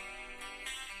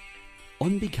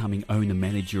 On becoming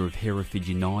owner-manager of Hereford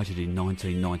United in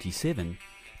 1997,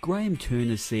 Graham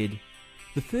Turner said,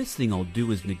 "The first thing I'll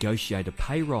do is negotiate a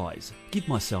pay rise, give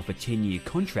myself a 10-year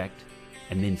contract,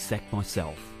 and then sack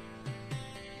myself."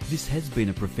 This has been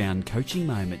a profound coaching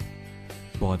moment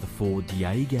by the 4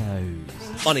 Diegos.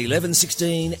 On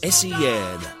 1116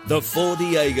 SEN, the 4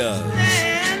 Diegos.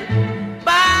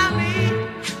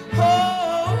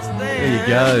 There you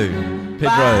go. Pedro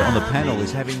on the panel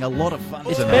is having a lot of fun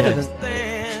tonight.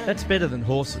 That's better than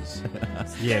horses.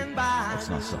 Yeah, that's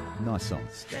a nice song. Nice song.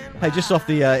 Hey, just off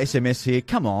the SMS here,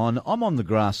 come on, I'm on the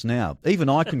grass now. Even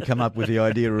I can come up with the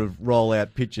idea of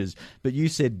roll-out pitches, but you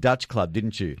said Dutch club,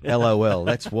 didn't you? LOL.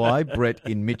 That's why. Brett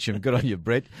in Mitcham. Good on you,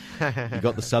 Brett. You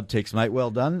got the subtext, mate. Well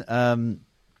done.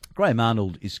 Graham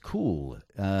Arnold is cool.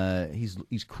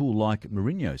 He's cool like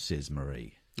Mourinho, says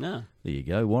Marie. Ah. There you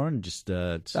go, Warren. Just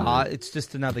it's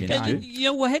just another game.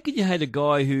 How could you hate a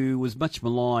guy who was much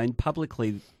maligned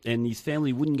publicly and his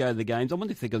family wouldn't go to the games? I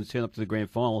wonder if they're going to turn up to the grand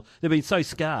final. They've been so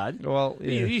scarred. Well,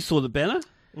 yeah. You saw the banner.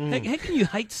 How can you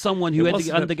hate someone who had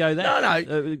to undergo that?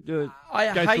 No. Through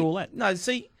all that. No,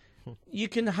 see, you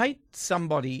can hate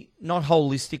somebody not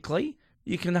holistically.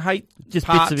 You can hate just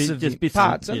parts bits of it. Just bits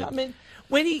parts. of it, yeah. I mean,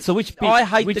 when he, so which bit, I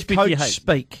hate which the bit you coach hate?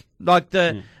 speak like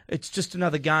it's just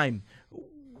another game.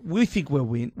 We think we'll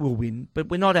win, but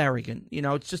we're not arrogant. You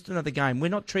know, it's just another game. We're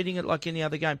not treating it like any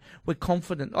other game. We're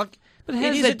confident. But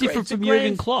how is that different from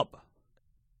Jurgen Klopp?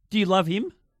 Do you love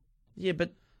him? Yeah,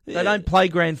 but they don't play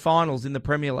grand finals in the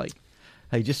Premier League.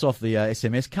 Hey, just off the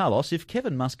SMS, Carlos, if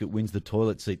Kevin Muscat wins the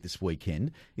toilet seat this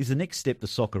weekend, is the next step the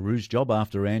Socceroos job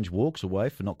after Ange walks away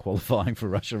for not qualifying for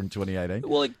Russia in 2018?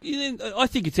 Well, I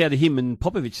think it's out of him and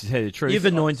Popovich to tell the truth. You've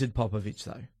anointed Popovich,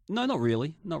 though. No, not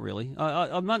really. Not really.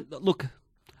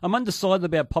 I'm undecided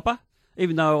about Popper,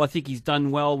 even though I think he's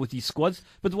done well with his squads.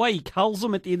 But the way he culls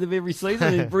them at the end of every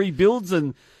season and rebuilds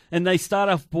and they start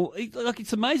off,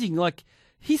 it's amazing. Like,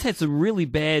 he's had some really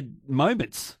bad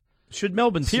moments. Should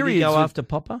Melbourne City go after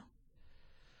Popper?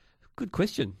 Good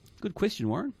question. Good question,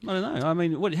 Warren. I don't know. I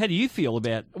mean, how do you feel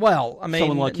about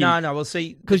someone like him? No, we'll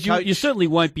see. Because you certainly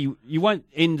won't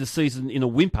end the season in a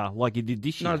whimper like you did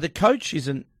this year. No, the coach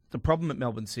isn't the problem at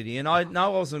Melbourne City. And I know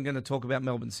I wasn't going to talk about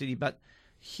Melbourne City, but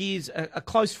here's a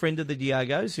close friend of the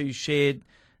Diegos who shared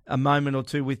a moment or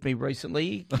two with me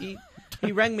recently.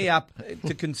 He rang me up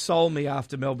to console me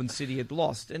after Melbourne City had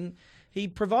lost, and he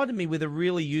provided me with a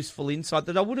really useful insight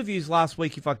that I would have used last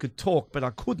week if I could talk, but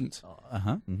I couldn't.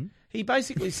 Mm-hmm. He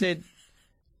basically said,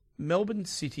 Melbourne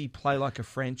City play like a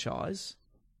franchise,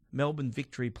 Melbourne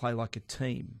Victory play like a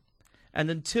team. And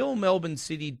until Melbourne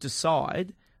City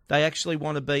decide they actually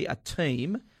want to be a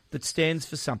team that stands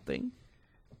for something,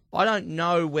 I don't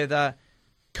know whether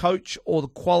coach or the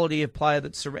quality of player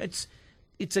that surrounds.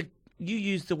 You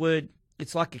used the word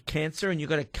it's like a cancer and you've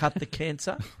got to cut the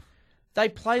cancer. They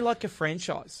play like a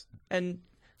franchise and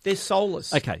they're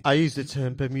soulless. Okay. I use the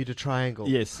term Bermuda Triangle.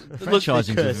 Yes.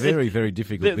 Franchising is a very, very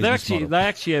difficult business model. They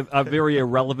actually are very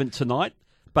irrelevant tonight.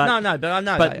 But but I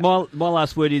know. But my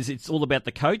last word is it's all about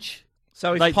the coach.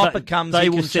 So if Popper comes, they he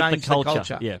will can set change the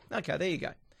culture. Yeah. Okay, there you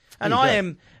go.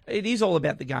 And it is all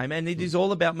about the game, and it is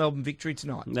all about Melbourne victory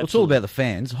tonight. Well, it's all about the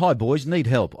fans. Hi, boys, need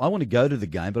help. I want to go to the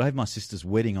game, but I have my sister's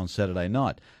wedding on Saturday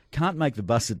night. Can't make the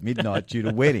bus at midnight due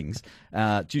to weddings,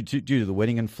 due to the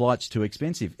wedding, and flights too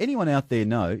expensive. Anyone out there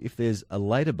know if there's a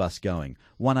later bus going,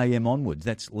 1 a.m. onwards?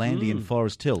 That's Landy and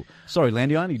Forest Hill. Sorry,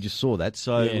 Landy, I only just saw that.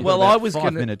 So Yeah. well, I was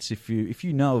 5 minutes. If you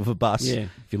know of a bus, Yeah.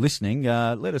 if you're listening,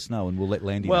 let us know and we'll let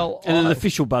Landy know. And an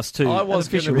official bus too. I was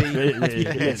going to be.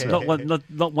 Yes, not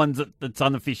one that's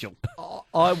unofficial.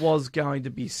 I was going to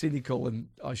be cynical, and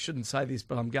I shouldn't say this,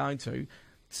 but I'm going to.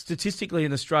 Statistically,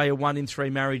 in Australia, 1 in 3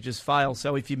 marriages fail.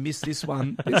 So if you miss this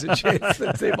one, there's a chance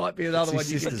that there might be another one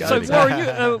you can go So, to.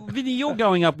 Warren, Vinny, you're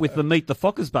going up with the Meet the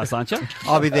Fockers bus, aren't you?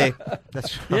 I'll be there.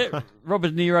 That's right. Yeah,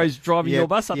 Robert Nero's driving your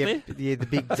bus up there. Yeah, the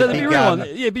big. So the there'd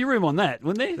big, be room on that,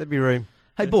 wouldn't there? There'd be room.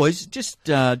 Hey, boys, just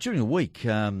during the week,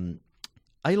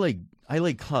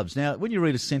 A-League clubs. Now, when you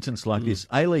read a sentence like this,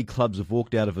 A-League clubs have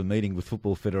walked out of a meeting with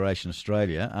Football Federation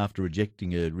Australia after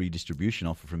rejecting a redistribution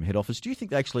offer from head office. Do you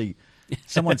think they actually,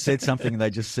 someone said something and they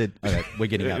just said, okay, we're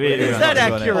getting up. Is that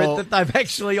accurate that they've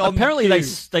actually on Apparently,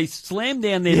 the they queue? slammed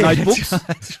down their notebooks.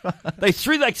 That's right. They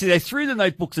threw the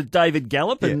notebooks at David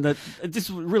Gallop, and this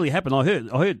really happened. I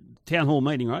heard town hall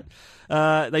meeting, right?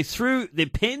 They threw their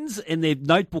pens and their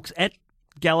notebooks at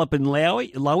Gallop and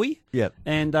Lowy,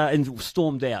 and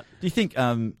stormed out. Do you think?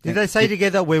 Did they say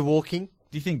together, "We're walking"?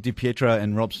 Do you think Di Pietro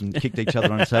and Robson kicked each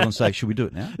other on the table and say, "Should we do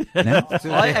it now"? Now?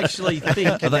 I actually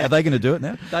think Are they going to do it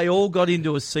now? they all got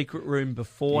into a secret room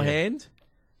beforehand,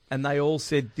 and they all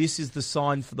said, "This is the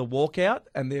sign for the walkout,"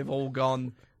 and they've all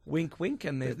gone wink, wink,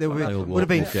 and There would all have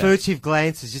been walked out. furtive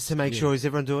glances just to make sure is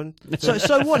everyone doing.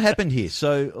 So what happened here?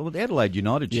 So the Adelaide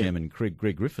United chairman,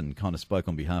 Greg Griffin, kind of spoke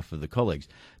on behalf of the colleagues.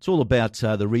 It's all about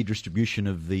the redistribution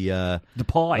of the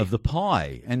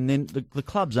pie. And then the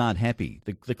clubs aren't happy.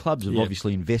 The clubs have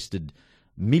obviously invested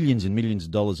millions and millions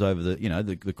of dollars over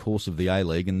the course of the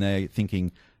A-League, and they're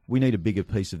thinking we need a bigger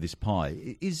piece of this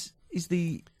pie. Is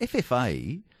the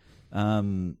FFA?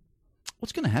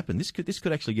 What's going to happen? This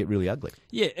could actually get really ugly.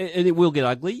 Yeah, and it will get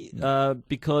ugly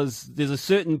because there's a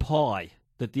certain pie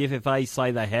that the FFA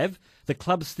say they have. The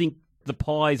clubs think the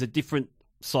pie is a different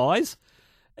size,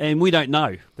 and we don't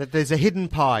know. That there's a hidden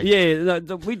pie. Yeah,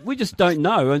 we just don't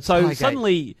know, and so Okay.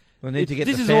 suddenly We need to get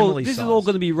this the is family this size. is all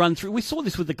going to be run through. We saw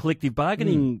this with the collective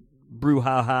bargaining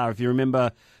brouhaha, if you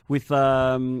remember, with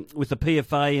the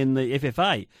PFA and the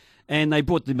FFA. And they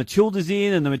brought the Matildas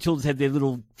in, and the Matildas had their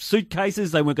little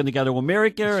suitcases. They weren't going to go to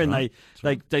America,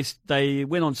 they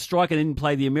went on strike and didn't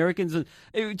play the Americans. And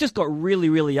it just got really,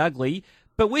 really ugly.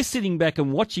 But we're sitting back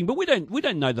and watching, but we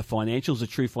don't know the financials, the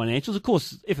true financials. Of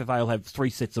course, FFA will have 3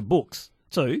 sets of books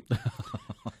too.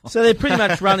 So they're pretty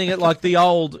much running it like the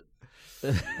old.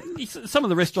 Some of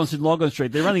the restaurants in Logan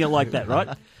Street, they're running it like that, right?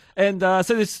 And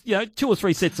so there's 2 or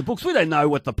 3 sets of books. We don't know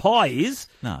what the pie is.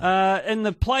 No. And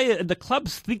the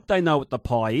clubs think they know what the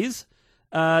pie is.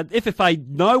 FFA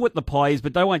know what the pie is,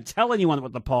 but they won't tell anyone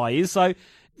what the pie is. So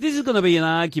this is going to be an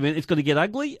argument. It's going to get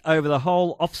ugly over the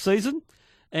whole off season.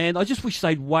 And I just wish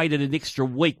they'd waited an extra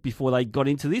week before they got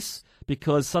into this,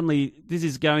 because suddenly this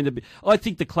is going to be. I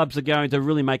think the clubs are going to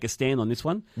really make a stand on this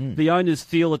one. The owners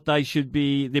feel that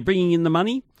they're bringing in the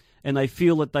money, and they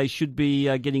feel that they should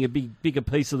be getting a bigger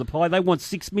piece of the pie. They want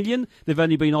 $6 million. They've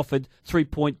only been offered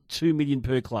 $3.2 million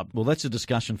per club. Well, that's a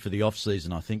discussion for the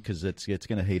off-season, I think, because it's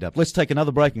going to heat up. Let's take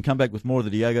another break and come back with more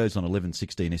of the Diegos on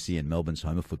 11:16 SEN, Melbourne's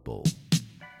home of football.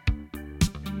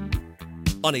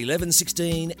 On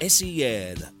 11:16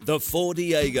 SEN, the Four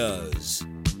Diegos.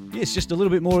 Yes, just a little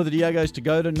bit more of the Diegos to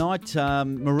go tonight.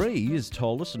 Marie has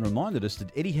told us and reminded us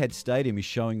that Etihad Stadium is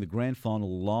showing the grand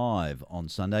final live on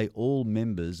Sunday. All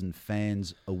members and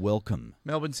fans are welcome.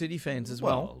 Melbourne City fans as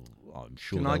well. I'm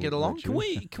sure. Can I get along? Can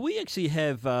we actually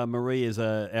have Marie as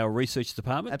our research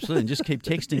department? Absolutely, and just keep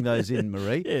texting those in,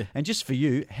 Marie. Yeah. And just for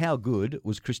you, how good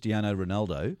was Cristiano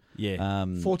Ronaldo? Yeah.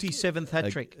 47th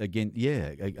hat-trick. Again,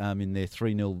 in their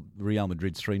 3-0, Real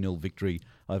Madrid's 3-0 victory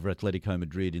over Atletico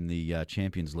Madrid in the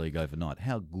Champions League overnight.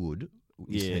 How good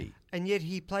is he? And yet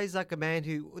he plays like a man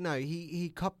who,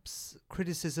 he cops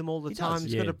criticism all the time.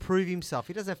 does, He's got to prove himself.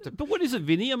 He doesn't have to. But what is it,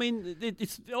 Vinny? I mean,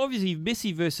 it's obviously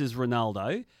Messi versus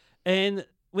Ronaldo, and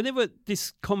whenever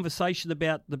this conversation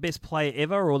about the best player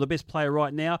ever or the best player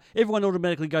right now, everyone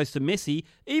automatically goes to Messi,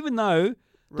 even though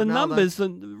The numbers,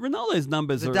 Ronaldo's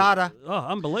numbers The are data.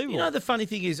 unbelievable. You know, the funny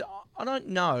thing is, I don't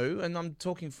know, and I'm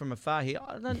talking from afar here,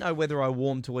 I don't know whether I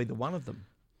warm to either one of them.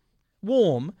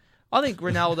 Warm? I think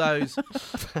Ronaldo's...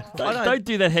 don't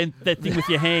do that thing with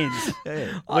your hands.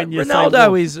 When you say Ronaldo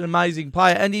warm. is an amazing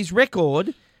player, and his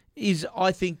record is,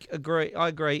 I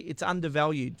agree, it's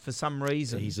undervalued for some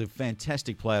reason. He's a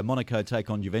fantastic player. Monaco take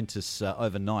on Juventus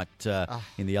overnight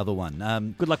in the other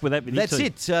one. Good luck with that. That's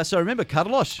it. So remember,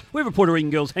 Cuddalosh. Wherever Puerto Rican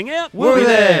girls hang out. We'll be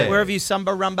there. Wherever you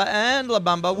Samba, Rumba, and La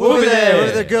Bamba, We'll be there. there.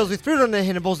 Where the girls with fruit on their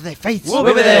hand and balls in their feet. We'll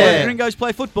be there. Where the gringos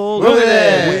play football. We'll be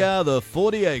there. We are the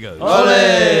Four Diegos.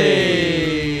 Ole!